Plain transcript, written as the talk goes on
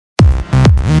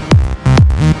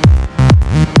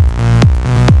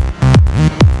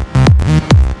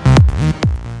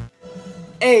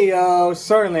Ayo,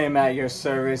 certainly I'm at your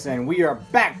service, and we are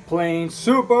back playing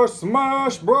Super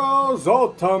Smash Bros.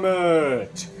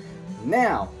 Ultimate!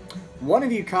 Now, one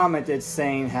of you commented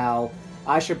saying how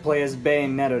I should play as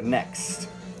Bayonetta next.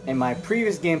 In my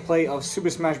previous gameplay of Super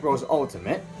Smash Bros.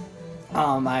 Ultimate,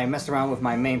 I messed around with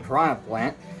my main Piranha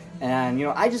Plant, and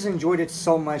I just enjoyed it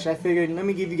so much, I figured let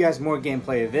me give you guys more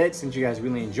gameplay of it since you guys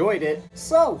really enjoyed it.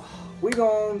 So, we're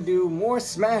gonna do more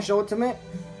Smash Ultimate,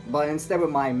 but instead with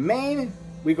my main,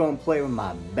 we're gonna play with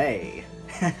my Bay.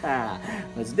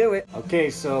 Let's do it.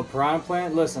 Okay, so Piranha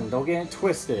Plant, listen, don't get it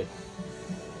twisted.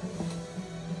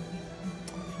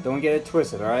 Don't get it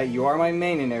twisted, alright? You are my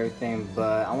main and everything,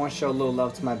 but I want to show a little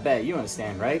love to my Bay. You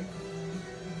understand, right?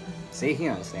 See, he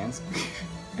understands.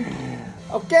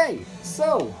 Okay,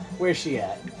 so, where's she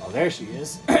at? Oh, there she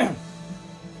is.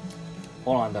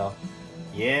 Hold on, though.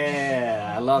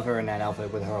 Yeah, I love her in that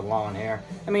outfit with her long hair.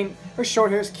 I mean, her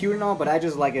short hair is cute and all, but I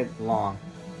just like it long.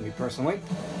 Me personally.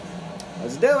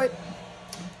 Let's do it.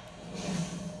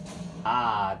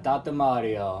 Ah, Dr.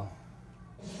 Mario.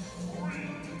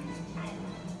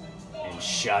 And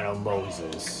Shadow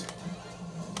Moses.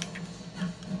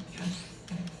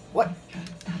 What?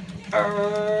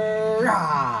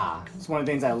 It's one of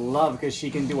the things I love because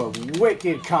she can do a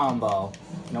wicked combo.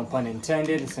 No pun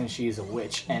intended, since she is a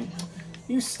witch. And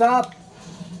you stop.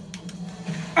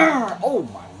 Oh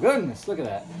my goodness, look at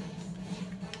that.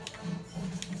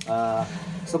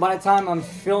 So by the time I'm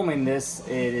filming this,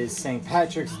 it is St.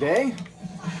 Patrick's Day.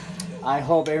 I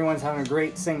hope everyone's having a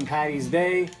great St. Patty's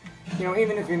Day.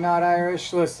 Even if you're not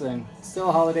Irish, listen, it's still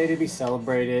a holiday to be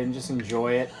celebrated and just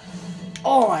enjoy it.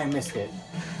 Oh, I missed it.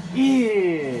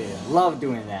 Yeah, love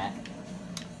doing that.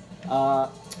 I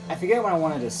forget what I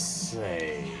wanted to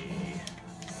say.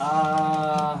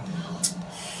 Oh,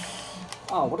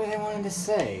 what did I want to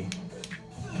say?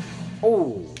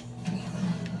 Oh.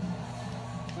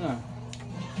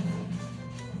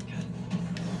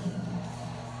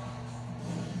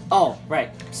 Oh, right.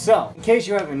 So, in case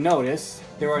you haven't noticed,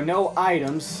 there are no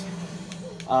items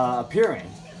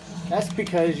appearing. That's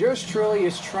because yours truly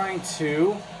is trying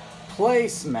to play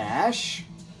Smash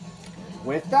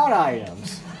without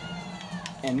items.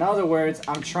 In other words,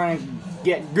 I'm trying to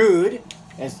get good,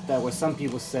 as that what some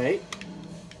people say.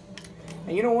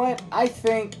 And you know what? I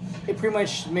think it pretty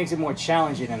much makes it more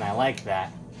challenging, and I like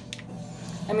that.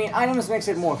 I mean, items makes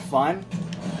it more fun.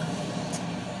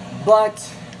 But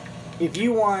if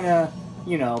you want to,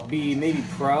 be maybe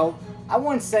pro, I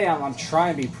wouldn't say I'm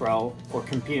trying to be pro or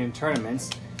compete in tournaments.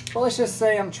 But let's just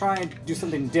say I'm trying to do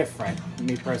something different,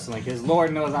 me personally, because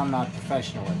Lord knows I'm not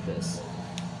professional at this.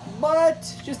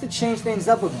 But just to change things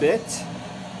up a bit,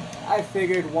 I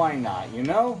figured why not,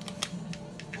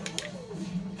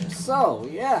 So,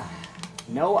 yeah,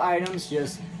 no items,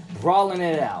 just brawling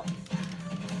it out.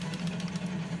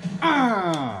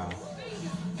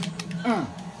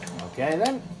 Okay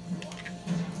then.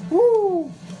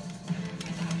 Woo!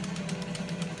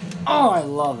 Oh, I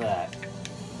love that.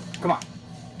 Come on.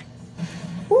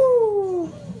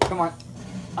 Woo! Come on.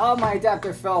 Oh, my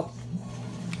adapter fell.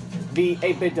 The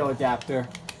 8-bit-do adapter.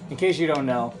 In case you don't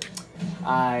know,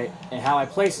 how I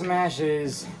play Smash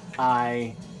is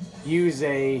I use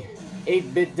a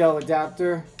 8-bit-do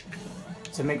adapter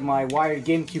to make my wired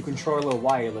GameCube controller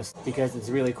wireless because it's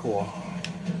really cool.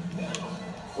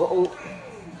 Uh-oh.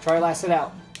 Try to last it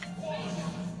out.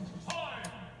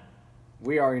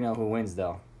 We already know who wins,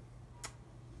 though.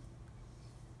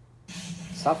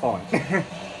 Stop falling.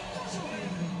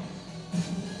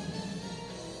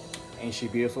 Ain't she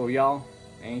beautiful, y'all?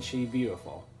 Ain't she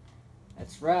beautiful?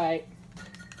 That's right.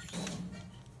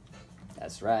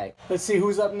 That's right. Let's see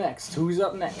who's up next. Who's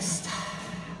up next?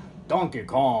 Donkey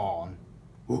Kong.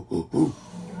 Ooh, ooh, ooh.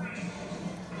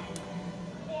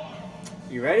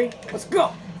 You ready? Let's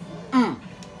go.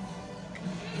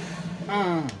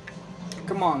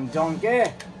 Come on, Donkey.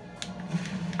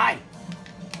 Aye.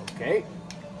 Okay.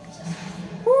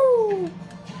 Woo.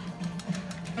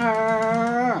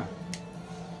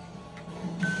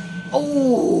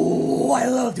 Oh, I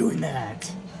love doing that.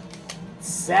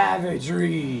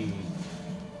 Savagery.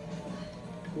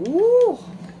 Woo.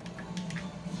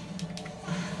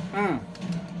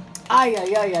 Ay,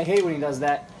 ay, ay, I hate when he does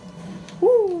that.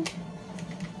 Woo.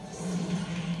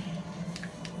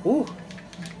 Woo.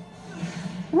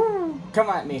 Woo. Come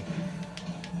at me.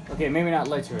 Okay, maybe not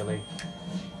literally.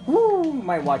 Woo.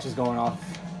 My watch is going off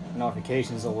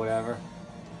notifications or whatever.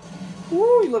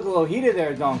 Woo, you look a little heated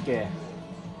there, Donkey.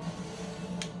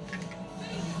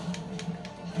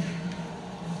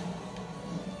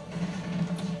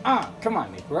 Come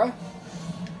on, me, bruh.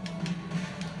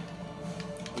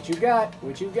 What you got?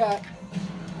 What you got?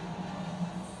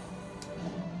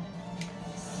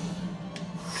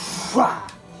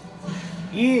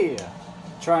 Yeah!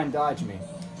 Try and dodge me.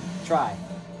 Try.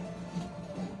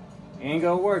 Ain't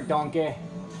gonna work, donkey.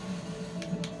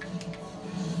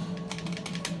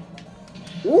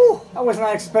 Woo! I was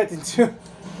not expecting to.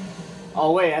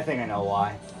 Oh wait, I think I know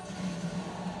why.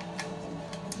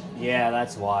 Yeah,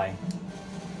 that's why.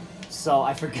 So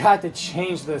I forgot to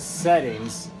change the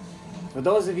settings. For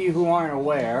those of you who aren't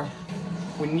aware,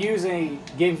 when using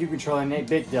GameCube controller in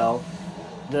 8-bit though,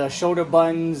 the shoulder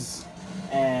buttons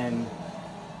and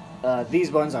these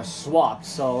buttons are swapped,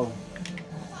 so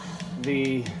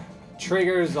the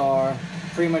triggers are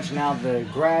pretty much now the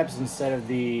grabs instead of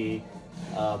the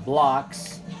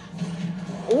blocks.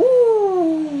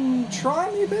 Ooh, try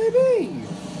me, baby,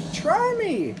 try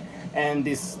me. And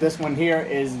this one here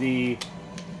is the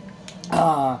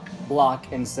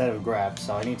block instead of grab,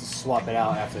 so I need to swap it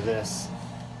out after this.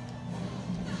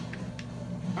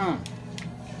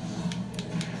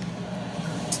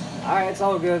 Alright, it's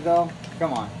all good though.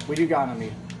 Come on, what you got on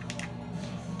me?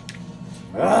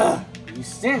 Ugh, you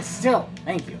stand still.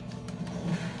 Thank you.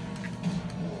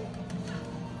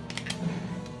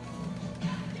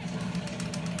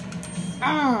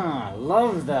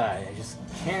 Love that. I just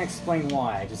can't explain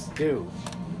why. I just do.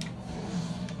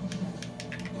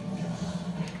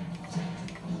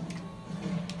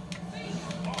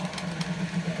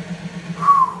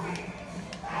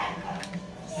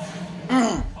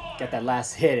 Got that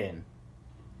last hit in.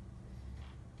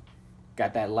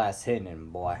 Got that last hit in,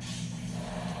 boy.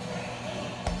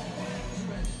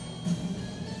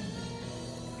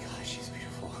 God, she's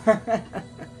beautiful.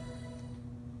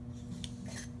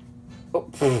 Oh.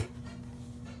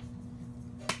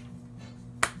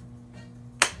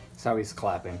 Sorry, he's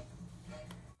clapping.